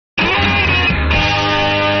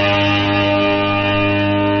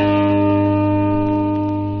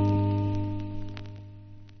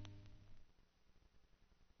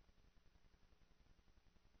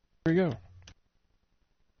Here we go.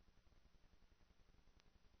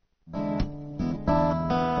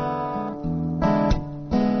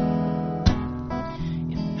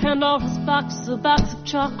 Pandora's box, a box of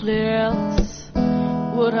chocolates.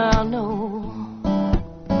 Would I know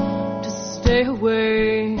to stay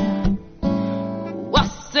away? I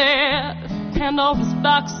said, Pandora's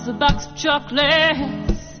box, a box of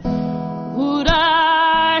chocolates. Would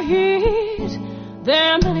I eat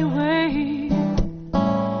them anyway?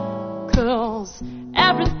 'Cause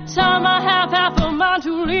every time I have half a mind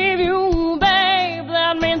to leave you, babe,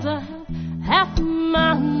 that means I have half a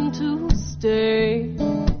mind to stay.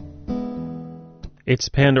 It's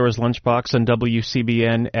Pandora's Lunchbox on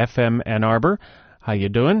WCBN FM Ann Arbor. How you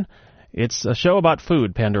doing? It's a show about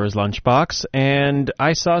food, Pandora's Lunchbox, and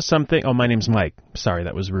I saw something... Oh, my name's Mike. Sorry,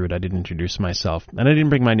 that was rude. I didn't introduce myself, and I didn't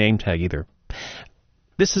bring my name tag either.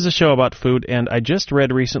 This is a show about food, and I just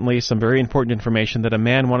read recently some very important information that a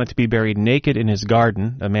man wanted to be buried naked in his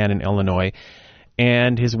garden, a man in Illinois,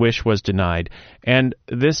 and his wish was denied. And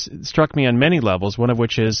this struck me on many levels, one of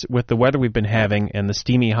which is, with the weather we've been having and the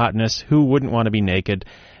steamy hotness, who wouldn't want to be naked?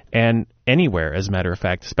 And anywhere, as a matter of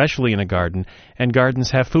fact, especially in a garden, and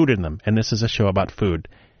gardens have food in them, and this is a show about food.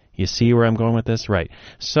 You see where I'm going with this? Right.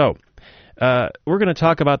 So, we're going to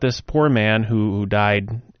talk about this poor man who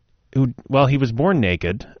died... he was born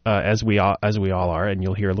naked, as we all are, and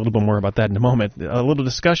you'll hear a little bit more about that in a moment. A little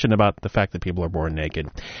discussion about the fact that people are born naked.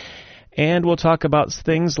 And we'll talk about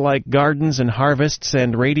things like gardens and harvests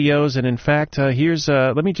and radios. And in fact, let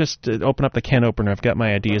me just open up the can opener. I've got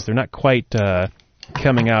my ideas. They're not quite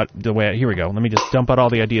coming out the way... Here we go. Let me just dump out all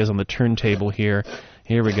the ideas on the turntable here.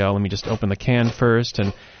 Here we go. Let me just open the can first.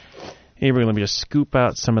 And here we go. Let me just scoop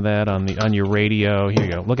out some of that on your radio. Here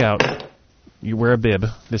you go. Look out. You wear a bib.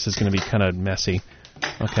 This is going to be kind of messy.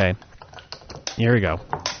 Okay. Here we go.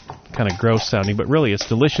 Kind of gross sounding, but really it's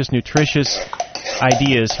delicious, nutritious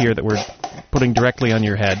ideas here that we're putting directly on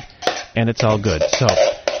your head, and it's all good. So,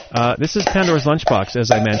 this is Pandora's Lunchbox,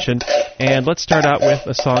 as I mentioned, and let's start out with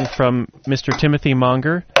a song from Mr. Timothy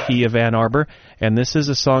Monger, he of Ann Arbor, and this is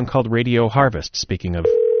a song called Radio Harvest, speaking of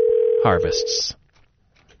harvests.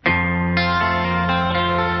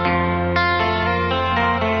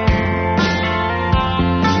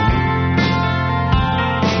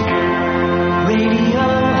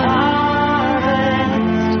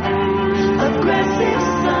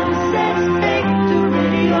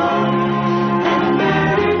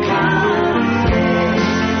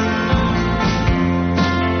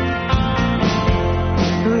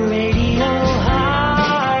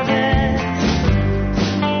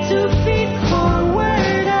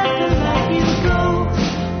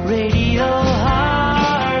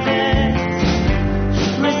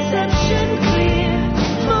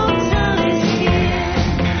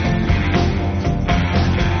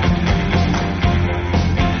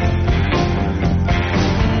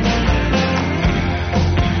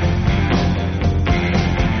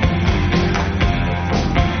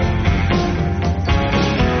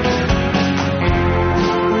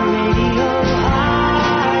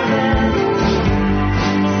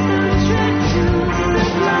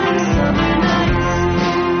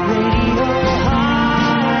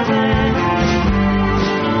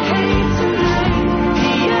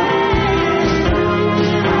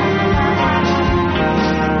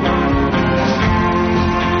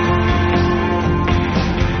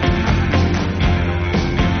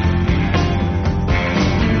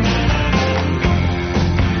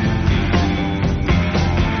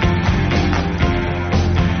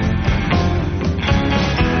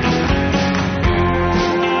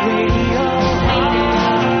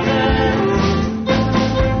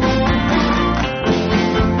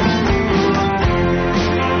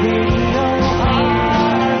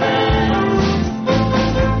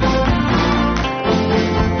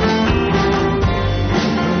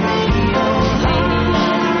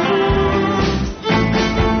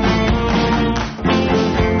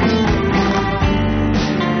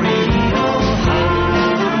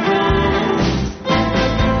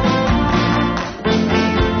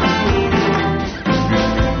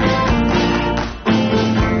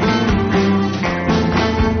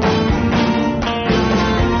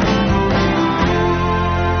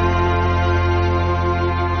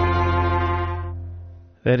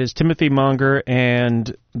 That is Timothy Monger,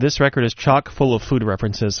 and this record is chock full of food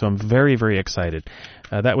references, so I'm very, very excited.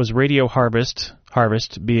 That was Radio Harvest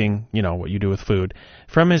being, what you do with food,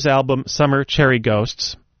 from his album Summer Cherry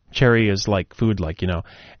Ghosts. Cherry is like food,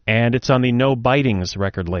 and it's on the No Bitings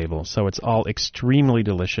record label, so it's all extremely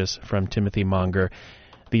delicious from Timothy Monger,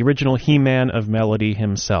 the original He-Man of melody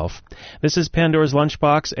himself. This is Pandora's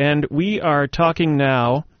Lunchbox, and we are talking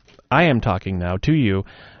now I am talking now to you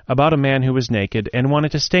about a man who was naked and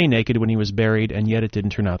wanted to stay naked when he was buried, and yet it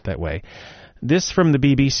didn't turn out that way. This from the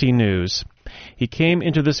BBC News. He came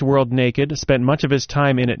into this world naked, spent much of his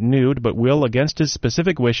time in it nude, but will, against his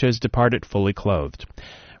specific wishes, depart it fully clothed.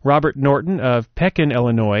 Robert Norton of Pekin,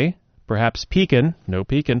 Illinois, perhaps Pekin, no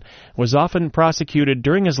Pekin, was often prosecuted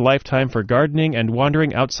during his lifetime for gardening and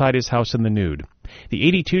wandering outside his house in the nude. The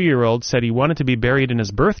 82-year-old said he wanted to be buried in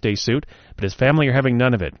his birthday suit, but his family are having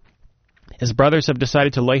none of it. His brothers have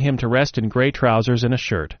decided to lay him to rest in gray trousers and a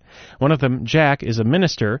shirt. One of them, Jack, is a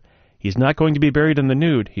minister. He's not going to be buried in the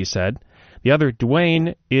nude, he said. The other,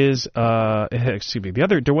 Dwayne,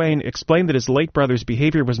 explained that his late brother's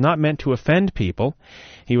behavior was not meant to offend people.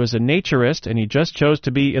 He was a naturist, and he just chose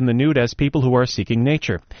to be in the nude as people who are seeking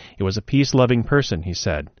nature. He was a peace-loving person, he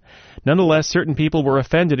said. Nonetheless, certain people were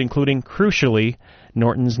offended, including, crucially,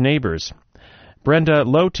 Norton's neighbors. Brenda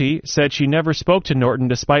Loti said she never spoke to Norton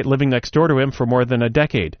despite living next door to him for more than a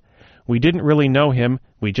decade. "We didn't really know him.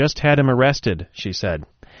 We just had him arrested," she said.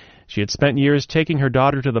 She had spent years taking her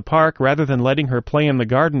daughter to the park rather than letting her play in the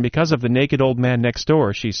garden because of the naked old man next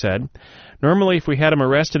door, she said. "Normally, if we had him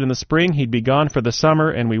arrested in the spring, he'd be gone for the summer,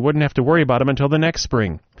 and we wouldn't have to worry about him until the next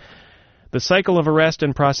spring." The cycle of arrest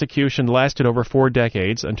and prosecution lasted over 4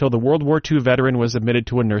 decades until the World War II veteran was admitted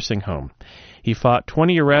to a nursing home. He fought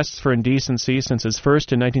 20 arrests for indecency since his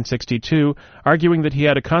first in 1962, arguing that he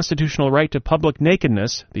had a constitutional right to public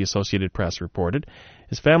nakedness, the Associated Press reported.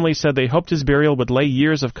 His family said they hoped his burial would lay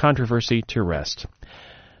years of controversy to rest.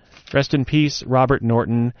 Rest in peace, Robert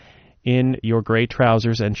Norton, in your gray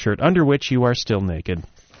trousers and shirt, under which you are still naked.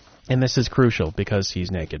 And this is crucial because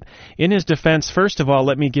he's naked. In his defense, first of all,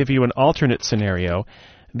 let me give you an alternate scenario.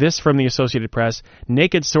 This from the Associated Press.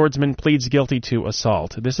 Naked swordsman pleads guilty to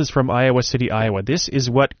assault. This is from Iowa City, Iowa. This is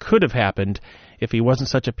what could have happened if he wasn't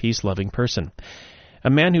such a peace-loving person. A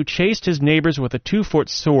man who chased his neighbors with a 2-foot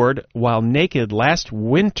sword while naked last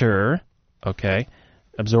winter,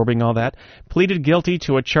 absorbing all that, pleaded guilty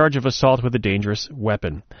to a charge of assault with a dangerous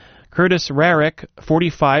weapon. Curtis Rarick,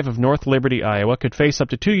 45, of North Liberty, Iowa, could face up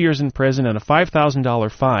to 2 years in prison and a $5,000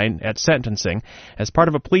 fine at sentencing. As part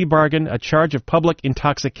of a plea bargain, a charge of public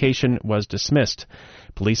intoxication was dismissed.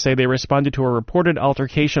 Police say they responded to a reported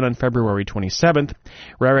altercation on February 27th.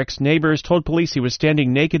 Rarick's neighbors told police he was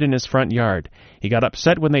standing naked in his front yard. He got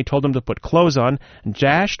upset when they told him to put clothes on,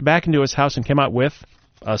 dashed back into his house and came out with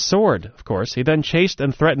a sword, of course. He then chased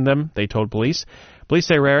and threatened them, they told police. Police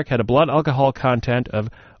say Rarick had a blood alcohol content of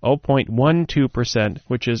 0.12%,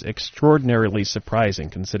 which is extraordinarily surprising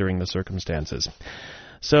considering the circumstances.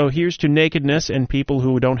 So here's to nakedness and people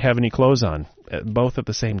who don't have any clothes on, both at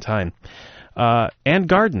the same time. And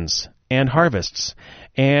gardens and harvests.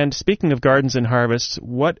 And speaking of gardens and harvests,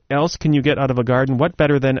 what else can you get out of a garden? What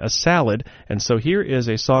better than a salad? And so here is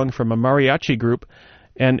a song from a mariachi group.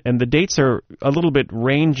 And the dates are a little bit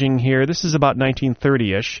ranging here. This is about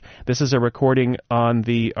 1930-ish. This is a recording on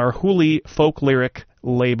the Arhuli folk lyric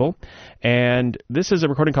label. And this is a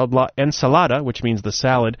recording called La Ensalada, which means the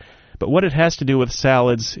salad. But what it has to do with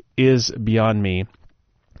salads is beyond me.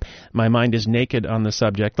 My mind is naked on the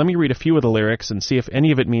subject. Let me read a few of the lyrics and see if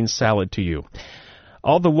any of it means salad to you.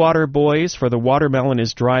 All the water, boys, for the watermelon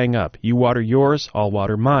is drying up. You water yours, I'll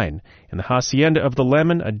water mine. In the hacienda of the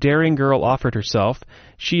lemon, a daring girl offered herself.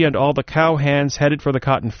 She and all the cow hands headed for the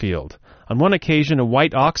cotton field. On one occasion, a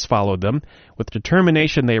white ox followed them. With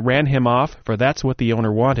determination, they ran him off, for that's what the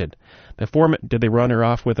owner wanted. The foreman, did they run her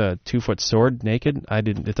off with a 2-foot sword naked?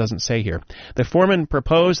 It doesn't say here. The foreman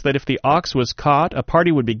proposed that if the ox was caught, a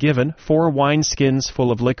party would be given, 4 wineskins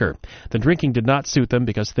full of liquor. The drinking did not suit them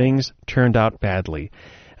because things turned out badly.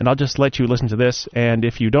 And I'll just let you listen to this, and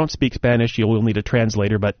if you don't speak Spanish, you'll need a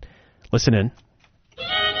translator, but listen in.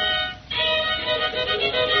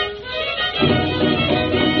 Thank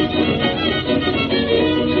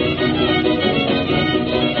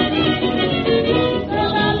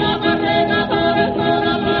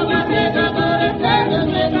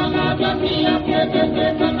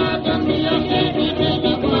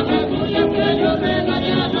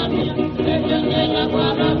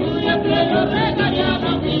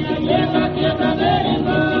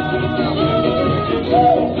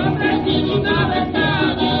you.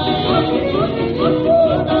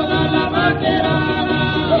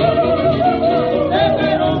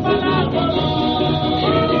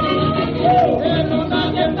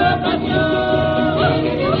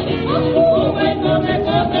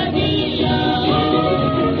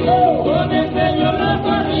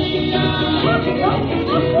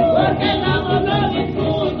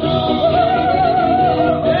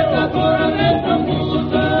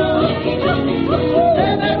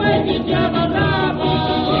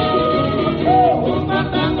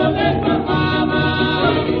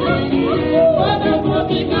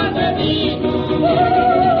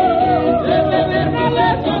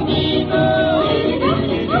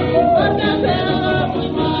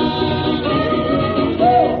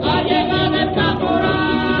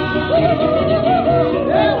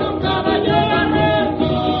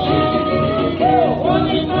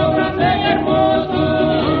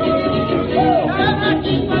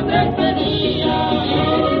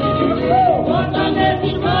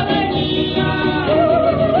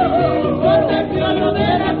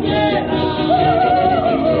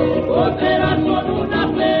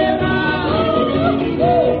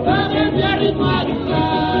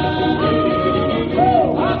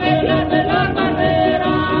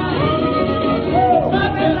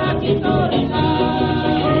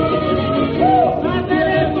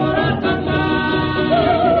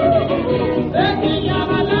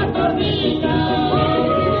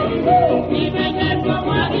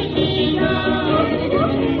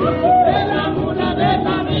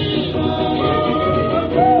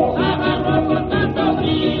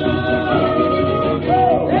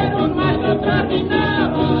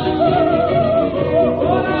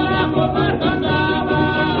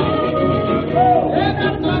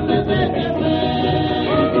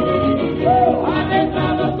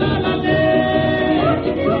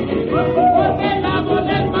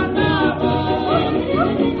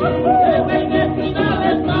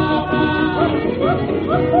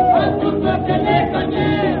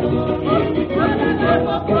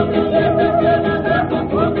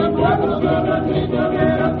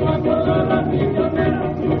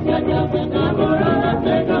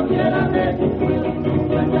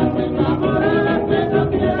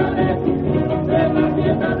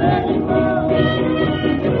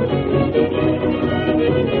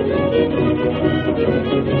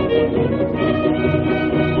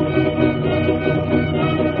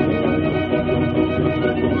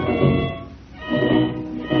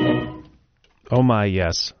 Oh my,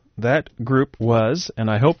 yes. That group was, and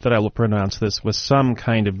I hope that I will pronounce this with some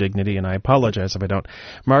kind of dignity, and I apologize if I don't,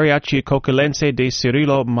 Mariachi Coquelense de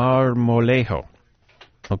Cirilo Marmolejo.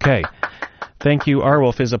 Okay. Thank you.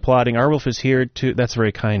 Arwolf is applauding. Arwolf is here to... That's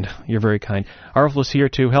very kind. You're very kind. Arwolf is here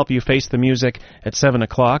to help you face the music at 7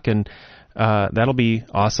 o'clock, and that'll be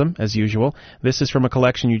awesome, as usual. This is from a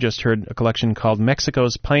collection you just heard, a collection called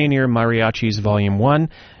Mexico's Pioneer Mariachis Volume 1, and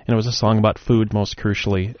it was a song about food, most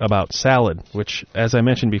crucially about salad, which, as I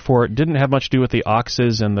mentioned before, didn't have much to do with the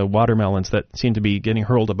oxes and the watermelons that seem to be getting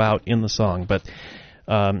hurled about in the song, but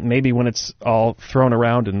maybe when it's all thrown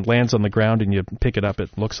around and lands on the ground and you pick it up,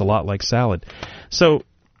 it looks a lot like salad. So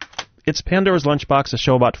it's Pandora's Lunchbox, a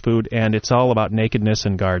show about food, and it's all about nakedness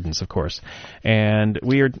and gardens, of course. And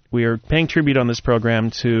we are paying tribute on this program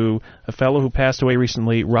to a fellow who passed away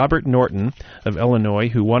recently, Robert Norton of Illinois,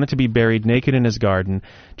 who wanted to be buried naked in his garden,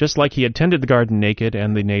 just like he had tended the garden naked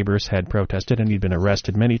and the neighbors had protested, and he'd been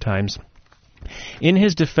arrested many times. In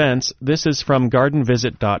his defense, this is from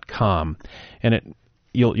gardenvisit.com, and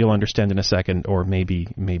You'll understand in a second, or maybe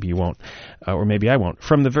you won't, or maybe I won't.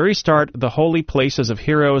 From the very start, the holy places of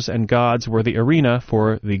heroes and gods were the arena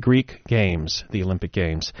for the Greek Games, the Olympic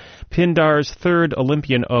Games. Pindar's third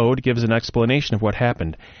Olympian ode gives an explanation of what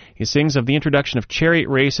happened. He sings of the introduction of chariot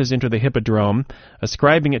races into the hippodrome,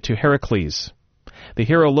 ascribing it to Heracles. The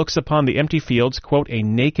hero looks upon the empty fields, quote, a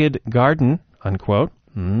naked garden, unquote,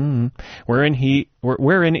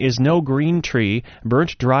 wherein is no green tree,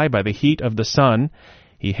 burnt dry by the heat of the sun.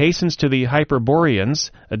 He hastens to the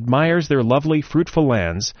Hyperboreans, admires their lovely fruitful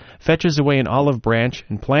lands, fetches away an olive branch,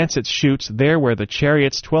 and plants its shoots there where the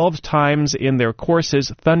chariots 12 times in their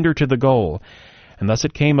courses thunder to the goal. And thus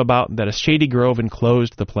it came about that a shady grove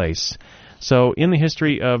enclosed the place. So in the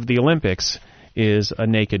history of the Olympics is a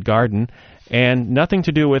naked garden, and nothing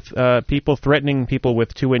to do with people threatening people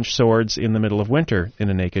with 2-inch swords in the middle of winter in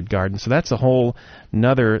a naked garden. So that's a whole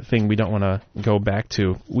another thing we don't want to go back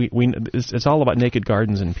to. It's all about naked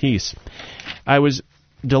gardens and peace. I was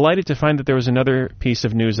delighted to find that there was another piece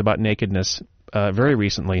of news about nakedness very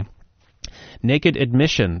recently. Naked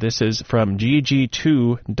Admission. This is from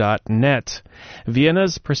gg2.net.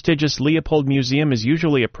 Vienna's prestigious Leopold Museum is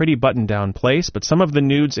usually a pretty buttoned-down place, but some of the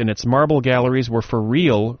nudes in its marble galleries were for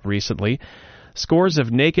real recently. Scores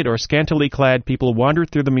of naked or scantily clad people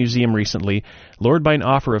wandered through the museum recently, lured by an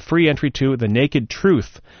offer of free entry to The Naked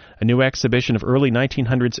Truth, a new exhibition of early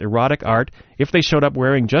 1900s erotic art, if they showed up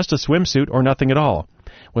wearing just a swimsuit or nothing at all.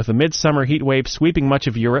 With a midsummer heat wave sweeping much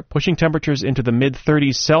of Europe, pushing temperatures into the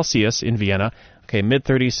mid-30s Celsius in Vienna. Okay,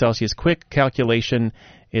 mid-30s Celsius, quick calculation,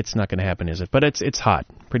 it's not going to happen, is it? But it's hot,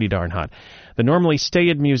 pretty darn hot. The normally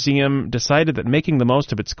staid museum decided that making the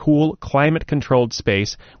most of its cool, climate-controlled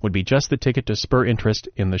space would be just the ticket to spur interest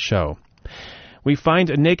in the show. We find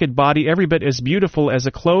a naked body every bit as beautiful as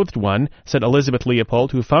a clothed one, said Elizabeth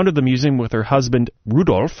Leopold, who founded the museum with her husband,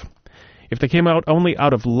 Rudolf. If they came out only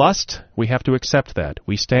out of lust, we have to accept that.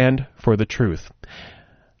 We stand for the truth.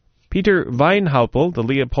 Peter Weinhaupel, the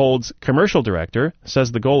Leopold's commercial director,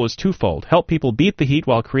 says the goal is twofold. Help people beat the heat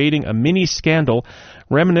while creating a mini-scandal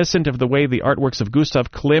reminiscent of the way the artworks of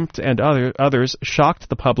Gustav Klimt and others shocked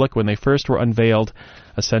the public when they first were unveiled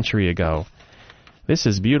a century ago. This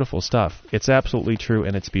is beautiful stuff. It's absolutely true,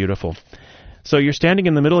 and it's beautiful. So you're standing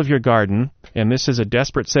in the middle of your garden, and this is a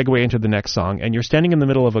desperate segue into the next song, and you're standing in the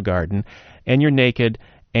middle of a garden, and you're naked,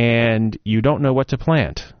 and you don't know what to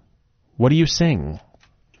plant. What do you sing?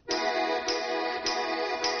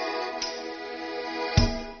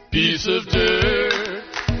 Piece of dirt,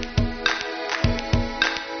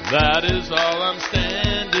 that is all I'm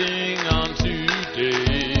standing on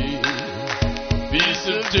today. Piece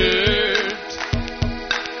of dirt,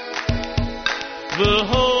 the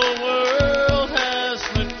whole world has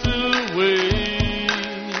slipped away.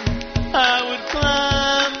 I would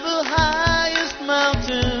climb the highest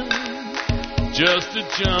mountain just to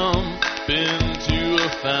jump into a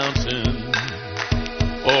fountain,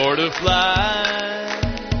 or to fly.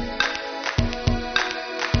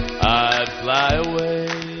 I'd fly away.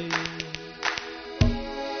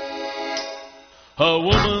 A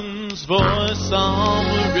woman's voice on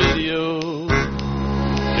the radio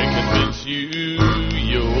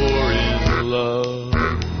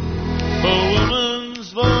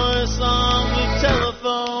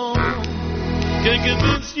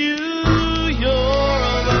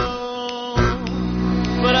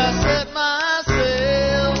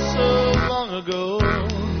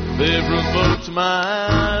They've revoked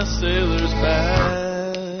my sailor's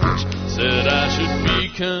badge, said I should be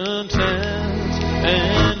content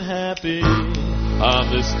and happy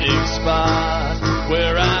on this ink spot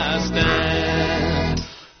where I stand.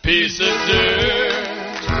 Piece of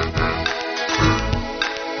dirt,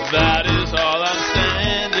 that is all I'm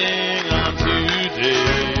standing on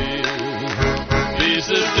today. Piece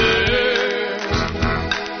of dirt,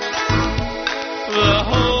 the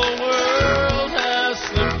whole world has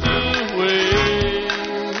slipped away.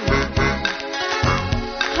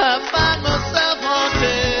 I find myself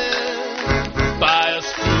haunted by a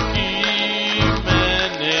spooky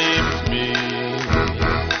man named me.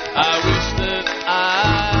 I wish that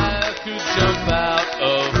I could jump out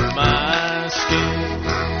of my skin.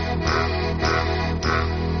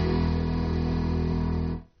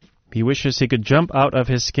 He wishes he could jump out of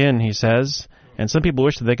his skin, he says. And some people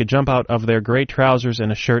wish that they could jump out of their gray trousers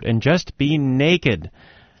and a shirt and just be naked.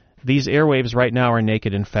 These airwaves right now are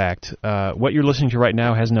naked, in fact. What you're listening to right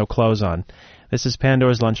now has no clothes on. This is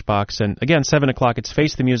Pandora's Lunchbox, and again, 7 o'clock, it's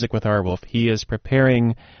Face the Music with Arwolf. He is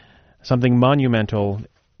preparing something monumental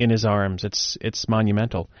in his arms. It's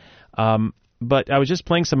monumental. But I was just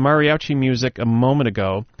playing some mariachi music a moment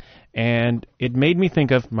ago, and it made me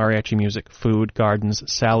think of mariachi music, food, gardens,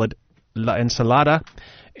 salad, la ensalada,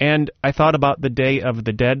 and I thought about the Day of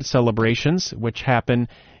the Dead celebrations, which happen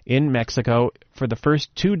in Mexico for the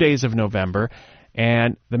first 2 days of November.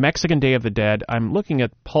 And the Mexican Day of the Dead, I'm looking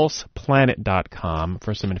at pulseplanet.com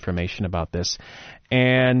for some information about this.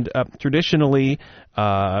 And traditionally,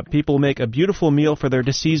 people make a beautiful meal for their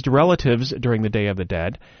deceased relatives during the Day of the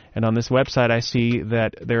Dead. And on this website, I see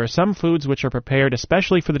that there are some foods which are prepared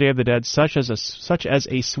especially for the Day of the Dead, such as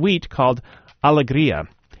a sweet called alegria.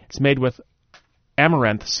 It's made with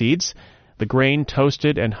amaranth seeds, the grain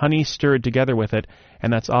toasted and honey stirred together with it,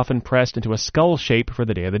 and that's often pressed into a skull shape for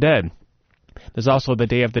the Day of the Dead. There's also the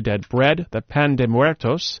Day of the Dead bread, the pan de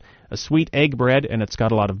muertos, a sweet egg bread, and it's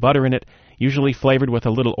got a lot of butter in it, usually flavored with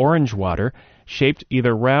a little orange water, shaped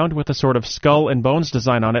either round with a sort of skull and bones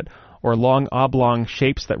design on it, or long oblong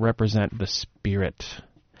shapes that represent the spirit.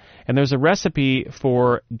 And there's a recipe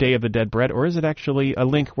for Day of the Dead bread, or is it actually a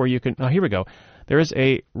link where you can... Oh, here we go. There is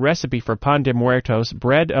a recipe for Pan de Muertos,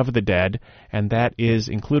 bread of the dead, and that is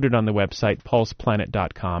included on the website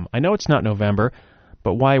pulseplanet.com. I know it's not November,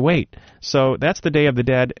 but why wait? So that's the Day of the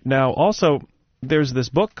Dead. Now, also, there's this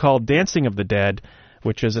book called Dancing of the Dead,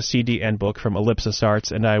 which is a CD and book from Ellipsis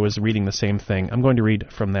Arts, and I was reading the same thing. I'm going to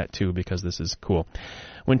read from that, too, because this is cool.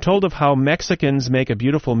 When told of how Mexicans make a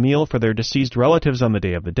beautiful meal for their deceased relatives on the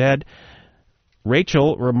Day of the Dead,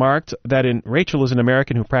 Rachel remarked that Rachel is an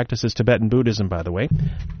American who practices Tibetan Buddhism, by the way.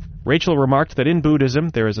 Rachel remarked that in Buddhism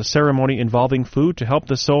there is a ceremony involving food to help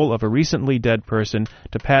the soul of a recently dead person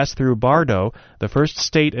to pass through bardo, the first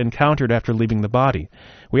state encountered after leaving the body.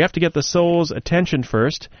 We have to get the soul's attention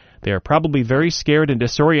first. They are probably very scared and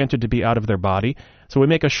disoriented to be out of their body, so we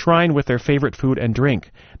make a shrine with their favorite food and drink.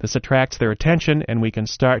 This attracts their attention, and we can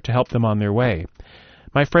start to help them on their way.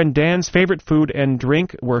 My friend Dan's favorite food and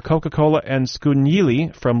drink were Coca-Cola and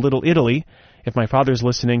scugnili from Little Italy. If my father's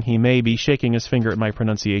listening, he may be shaking his finger at my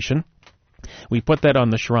pronunciation. We put that on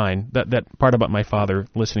the shrine. That part about my father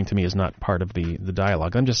listening to me is not part of the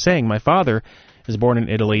dialogue. I'm just saying my father is born in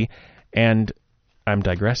Italy, and I'm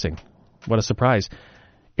digressing. What a surprise.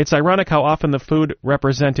 It's ironic how often the food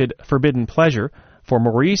represented forbidden pleasure. For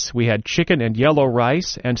Maurice, we had chicken and yellow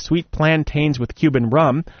rice and sweet plantains with Cuban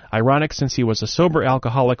rum, ironic since he was a sober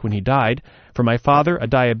alcoholic when he died. For my father, a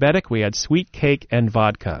diabetic, we had sweet cake and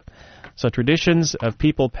vodka. So traditions of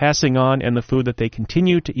people passing on and the food that they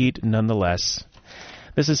continue to eat nonetheless.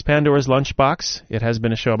 This is Pandora's Lunchbox. It has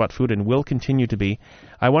been a show about food and will continue to be.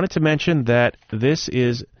 I wanted to mention that this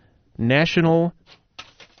is National...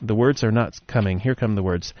 The words are not coming. Here come the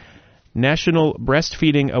words. National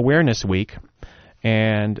Breastfeeding Awareness Week.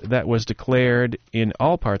 And that was declared in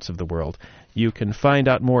all parts of the world. You can find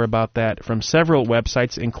out more about that from several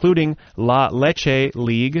websites, including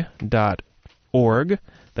lalecheleague.org.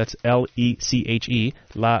 That's L-E-C-H-E,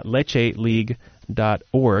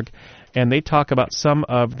 lalecheleague.org. And they talk about some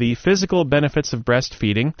of the physical benefits of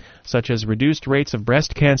breastfeeding, such as reduced rates of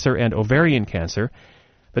breast cancer and ovarian cancer.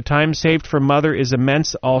 The time saved for mother is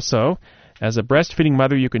immense also. As a breastfeeding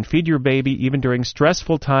mother, you can feed your baby even during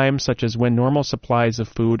stressful times, such as when normal supplies of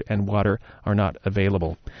food and water are not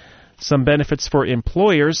available. Some benefits for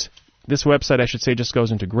employers. This website, I should say, just goes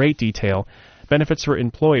into great detail. Benefits for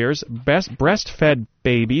employers. Breastfed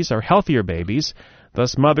babies are healthier babies.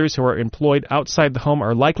 Thus, mothers who are employed outside the home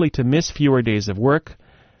are likely to miss fewer days of work.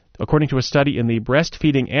 according to a study in the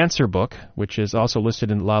Breastfeeding Answer Book, which is also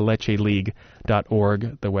listed in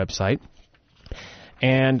lalecheleague.org, the website.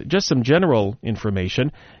 And just some general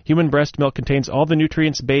information. Human breast milk contains all the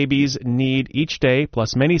nutrients babies need each day,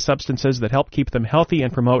 plus many substances that help keep them healthy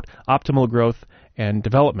and promote optimal growth and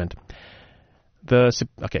development. A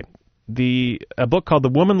book called The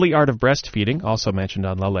Womanly Art of Breastfeeding, also mentioned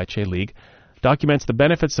on La Leche League, documents the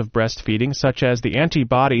benefits of breastfeeding, such as the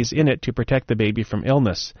antibodies in it to protect the baby from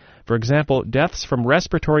illness. For example, deaths from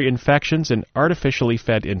respiratory infections in artificially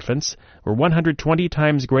fed infants were 120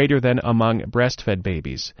 times greater than among breastfed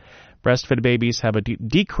babies. Breastfed babies have a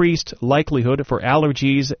decreased likelihood for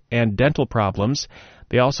allergies and dental problems.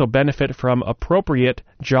 They also benefit from appropriate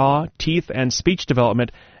jaw, teeth, and speech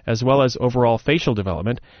development, as well as overall facial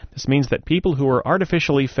development. This means that people who are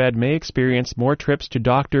artificially fed may experience more trips to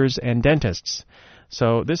doctors and dentists.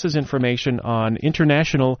 So this is information on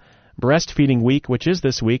International Breastfeeding Week, which is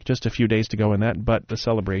this week, just a few days to go in that, but the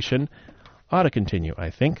celebration ought to continue, I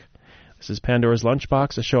think. This is Pandora's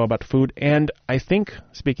Lunchbox, a show about food, and I think,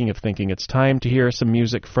 speaking of thinking, it's time to hear some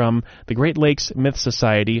music from the Great Lakes Myth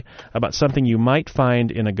Society about something you might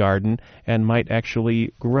find in a garden and might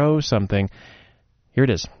actually grow something. Here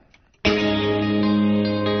it is.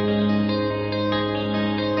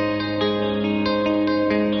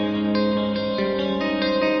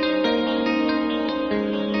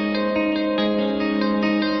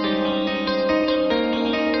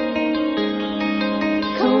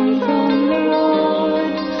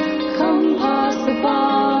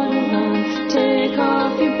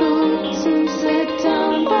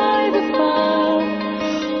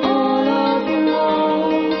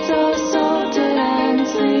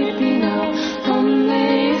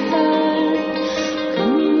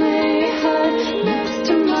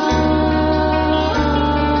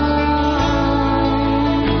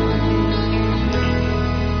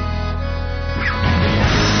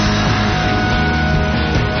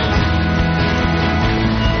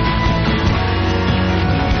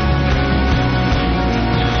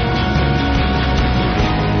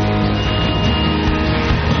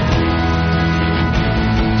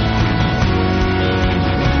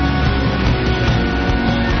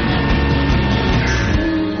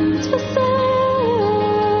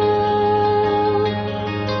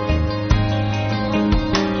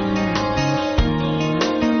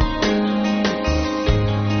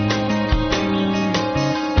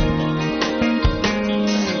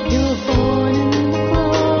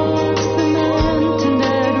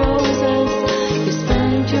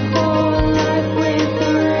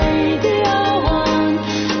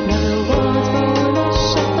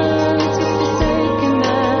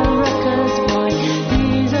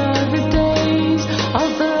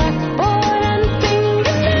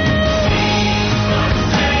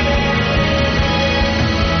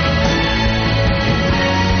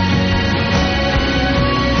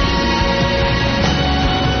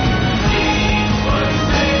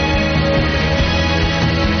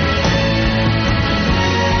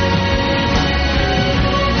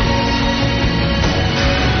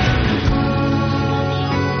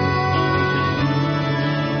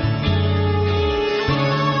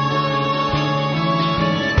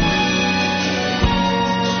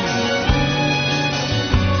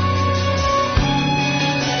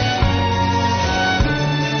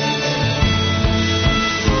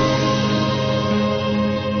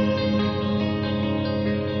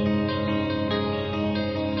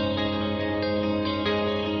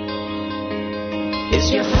 Is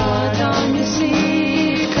your heart on your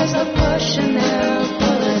sleeve? 'Cause they're pushing their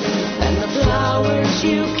bullet, and the flowers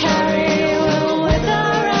you carry will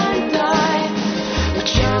wither and die.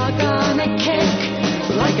 But you're gonna kick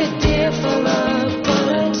like a deer full of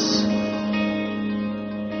bullets.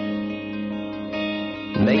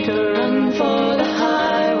 Make a run for the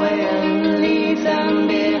highway and leave them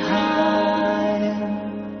behind.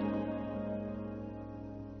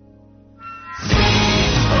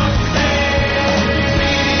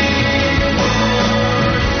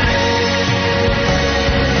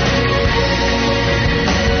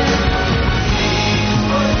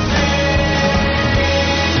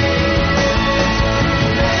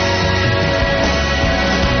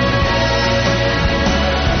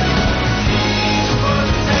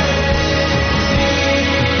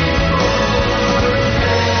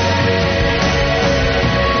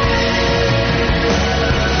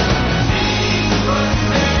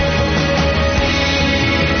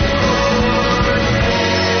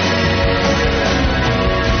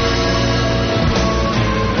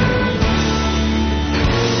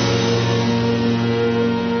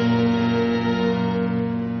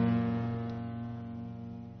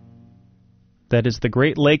 That is the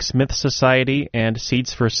Great Lakes Myth Society and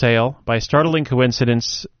Seeds for Sale. By startling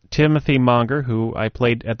coincidence, Timothy Monger, who I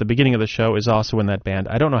played at the beginning of the show, is also in that band.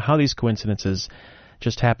 I don't know how these coincidences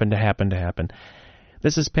just happen to happen.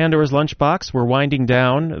 This is Pandora's Lunchbox. We're winding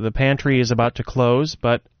down. The pantry is about to close,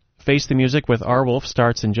 but Face the Music with R. Wolf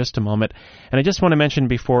starts in just a moment. And I just want to mention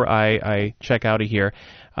before I check out of here,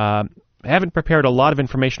 I haven't prepared a lot of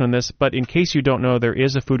information on this, but in case you don't know, there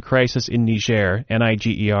is a food crisis in Niger,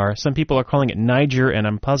 Niger. Some people are calling it Niger, and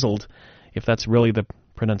I'm puzzled if that's really the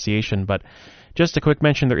pronunciation. But just a quick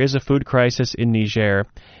mention, there is a food crisis in Niger,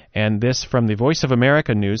 and this from the Voice of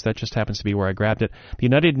America News, that just happens to be where I grabbed it. The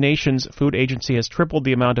United Nations Food Agency has tripled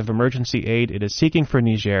the amount of emergency aid it is seeking for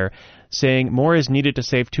Niger, saying more is needed to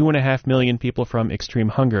save 2.5 million people from extreme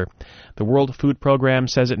hunger. The World Food Program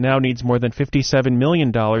says it now needs more than $57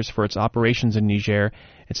 million for its operations in Niger.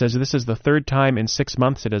 It says this is the third time in 6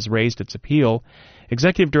 months it has raised its appeal.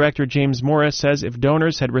 Executive Director James Morris says if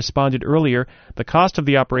donors had responded earlier, the cost of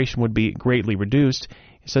the operation would be greatly reduced.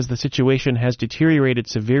 He says the situation has deteriorated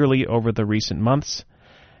severely over the recent months.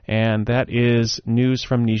 And that is news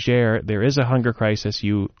from Niger. There is a hunger crisis.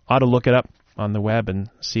 You ought to look it up on the web and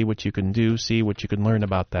see what you can do, see what you can learn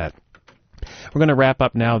about that. We're going to wrap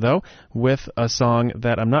up now, though, with a song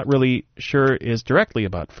that I'm not really sure is directly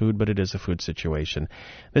about food, but it is a food situation.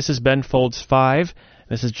 This is Ben Folds 5.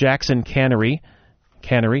 This is Jackson Cannery.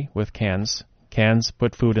 Cannery with cans. Cans,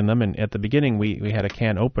 put food in them, and at the beginning we had a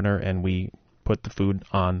can opener and we put the food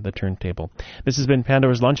on the turntable. This has been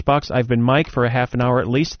Pandora's Lunchbox. I've been Mike for a half an hour at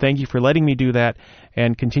least. Thank you for letting me do that,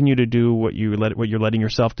 and continue to do what you're letting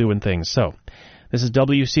yourself do in things. So, this is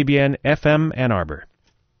WCBN FM Ann Arbor.